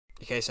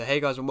Okay, so hey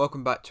guys, and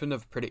welcome back to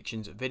another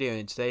predictions video.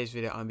 In today's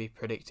video, I'll be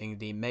predicting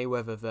the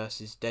Mayweather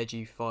versus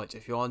Deji fight.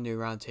 If you are new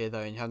around here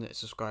though and you haven't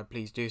subscribed,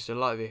 please do so.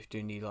 Like the video if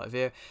you do need like the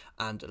video,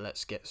 and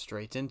let's get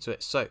straight into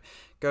it. So,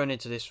 going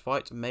into this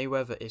fight,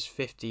 Mayweather is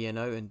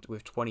 50-0 and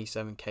with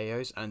 27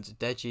 KOs, and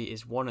Deji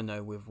is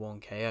 1-0 with 1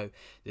 KO.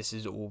 This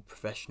is all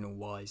professional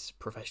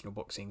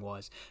boxing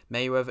wise.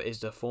 Mayweather is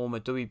the former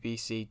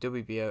WBC,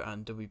 WBO,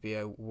 and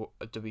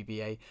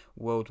WBA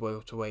world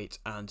welterweight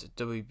and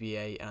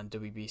WBA and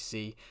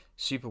WBC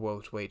super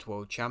welterweight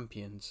world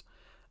champions.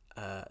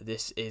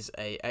 This is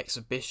a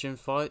exhibition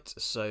fight,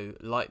 so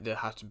like the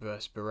Hatton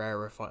vs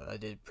Barrera fight that I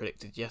did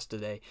predicted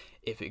yesterday,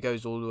 if it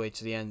goes all the way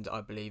to the end, I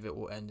believe it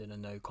will end in a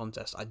no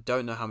contest. I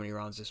don't know how many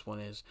rounds this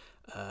one is,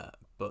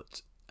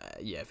 but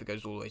yeah, if it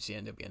goes all the way to the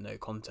end, it'll be a no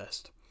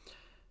contest.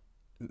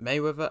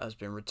 Mayweather has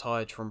been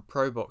retired from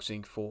pro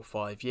boxing for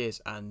 5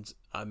 years, and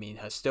I mean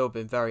has still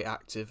been very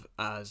active,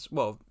 as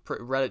well,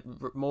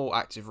 more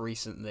active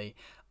recently,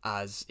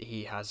 as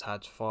he has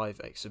had 5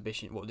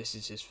 exhibition. Well, this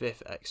is his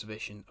 5th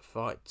exhibition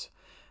fight.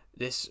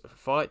 This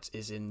fight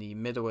is in the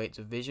middleweight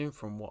division,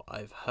 from what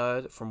I've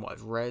heard, from what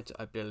I've read.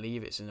 I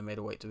believe it's in the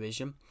middleweight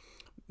division.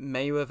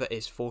 Mayweather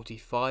is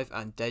 45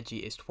 and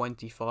Deji is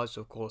 25,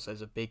 so of course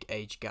there's a big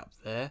age gap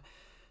there.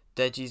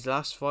 Deji's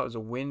last fight was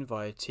a win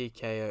via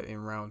TKO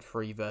in round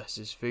 3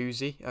 versus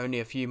Fuzi. Only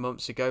a few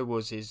months ago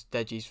was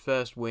Deji's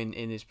first win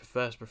in his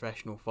first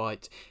professional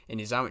fight in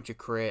his amateur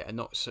career, and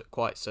not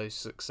quite so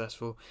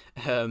successful,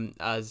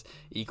 as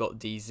he got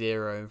the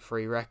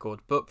 0-3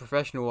 record. But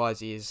professional wise,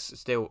 he is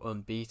still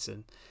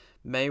unbeaten.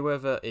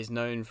 Mayweather is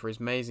known for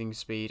his amazing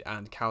speed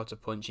and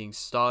counter-punching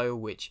style,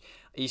 which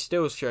he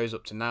still shows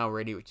up to now,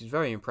 really, which is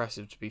very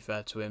impressive, to be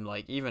fair to him.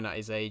 Like, even at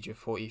his age of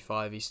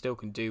 45, he still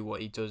can do what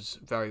he does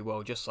very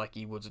well, just like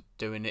he was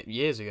doing it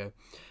years ago.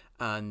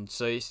 And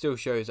so it still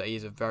shows that he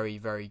is a very,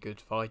 very good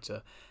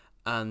fighter.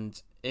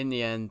 And in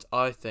the end,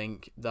 I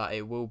think that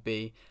it will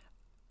be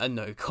a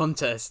no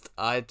contest.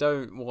 I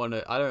don't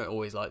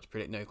always like to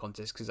predict no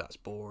contest because that's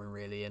boring,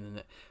 really, isn't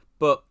it?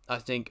 But I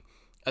think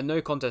a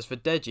no contest for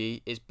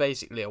Deji is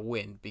basically a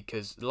win,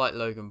 because like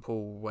Logan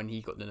Paul, when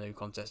he got the no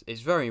contest, it's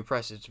very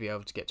impressive to be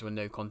able to get to a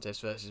no contest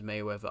versus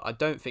Mayweather. I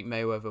don't think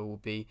Mayweather will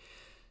be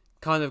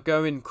kind of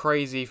going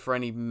crazy for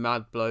any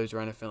mad blows or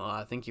anything like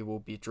that. I think he will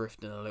be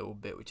drifting a little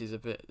bit, which is a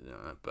bit,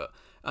 but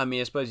I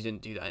mean, I suppose he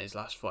didn't do that in his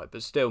last fight,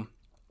 but still,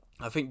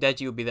 I think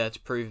Deji will be there to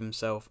prove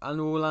himself and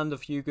will land a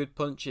few good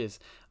punches.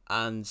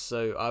 And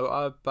so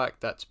I back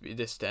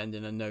this to end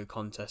in a no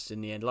contest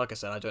in the end. Like I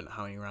said, I don't know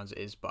how many rounds it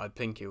is, but I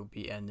think it will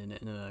be ending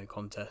it in a no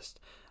contest.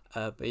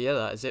 But yeah,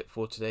 that is it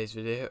for today's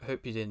video.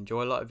 Hope you did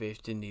enjoy. Like the video if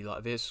you didn't, like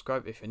the video,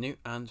 subscribe if you're new,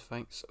 and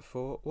thanks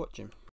for watching.